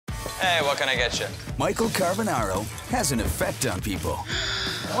Hey, what can I get you? Michael Carbonaro has an effect on people.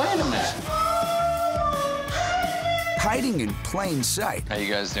 Wait a minute. Hiding in plain sight, How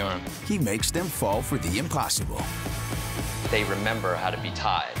you guys doing? he makes them fall for the impossible. They remember how to be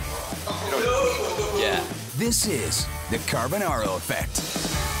tied. Yeah. This is the Carbonaro Effect.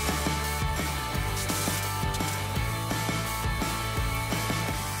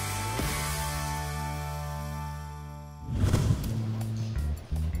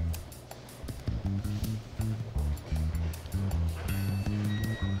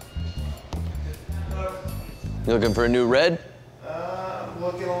 You looking for a new red? I'm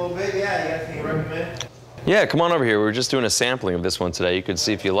looking a little bit, yeah. You got anything you recommend? Yeah, come on over here. We're just doing a sampling of this one today. You can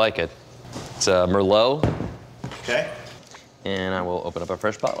see if you like it. It's a Merlot, Okay. and I will open up a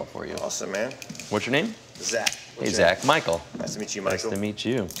fresh bottle for you. Awesome, man. What's your name? Zach. Hey, Zach. Michael. Nice to meet you, Michael. Nice to meet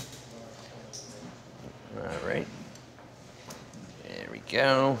you. All right. There we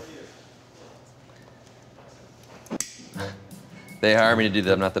go. They hired me to do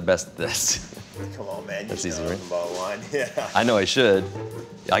that. I'm not the best at this. Come on, man. That's You easy, know right? the bottle of wine. Yeah. I know I should.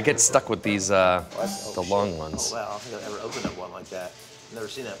 I get stuck with these, the long ones. Oh, wow. I don't think I've ever opened up one like that. Never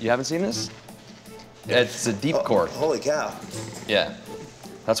seen that. You haven't seen this? It's a deep cork. Holy cow. Yeah.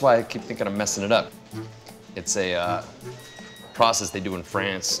 That's why I keep thinking I'm messing it up. It's a process they do in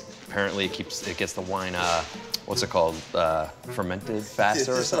France. Apparently it gets the wine, what's it called? Fermented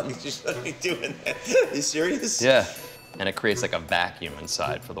faster or something? You shouldn't be doing that. Are you serious? Yeah. And it creates like a vacuum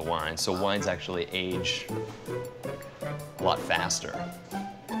inside for the wine. So wines actually age a lot faster.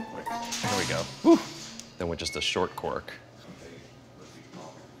 There we go. Whew. Than with just a short cork.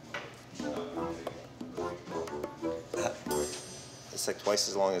 It's like twice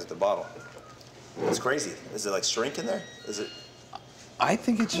as long as the bottle. That's crazy. Is it like shrink in there? Is it? I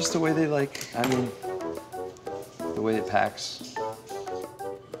think it's just the way they the way it packs.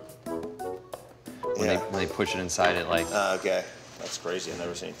 When they push it inside it, like. Okay. That's crazy. I've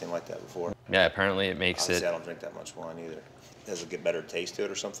never seen anything like that before. Yeah, apparently it makes Honestly, it. I don't drink that much wine either. Does it get better taste to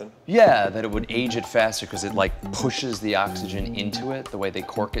it or something? Yeah, that it would age it faster because it like pushes the oxygen into it the way they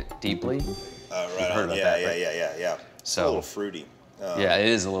cork it deeply. Right You've heard on. about Yeah, that, right? yeah. So a little fruity. Yeah, it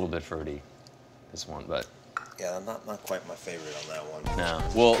is a little bit fruity, this one, but. Yeah, not quite my favorite on that one. No.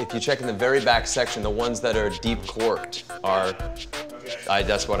 Well, if you check in the very back section, the ones that are deep corked are,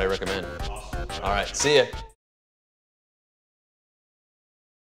 that's what I recommend. All right, see ya.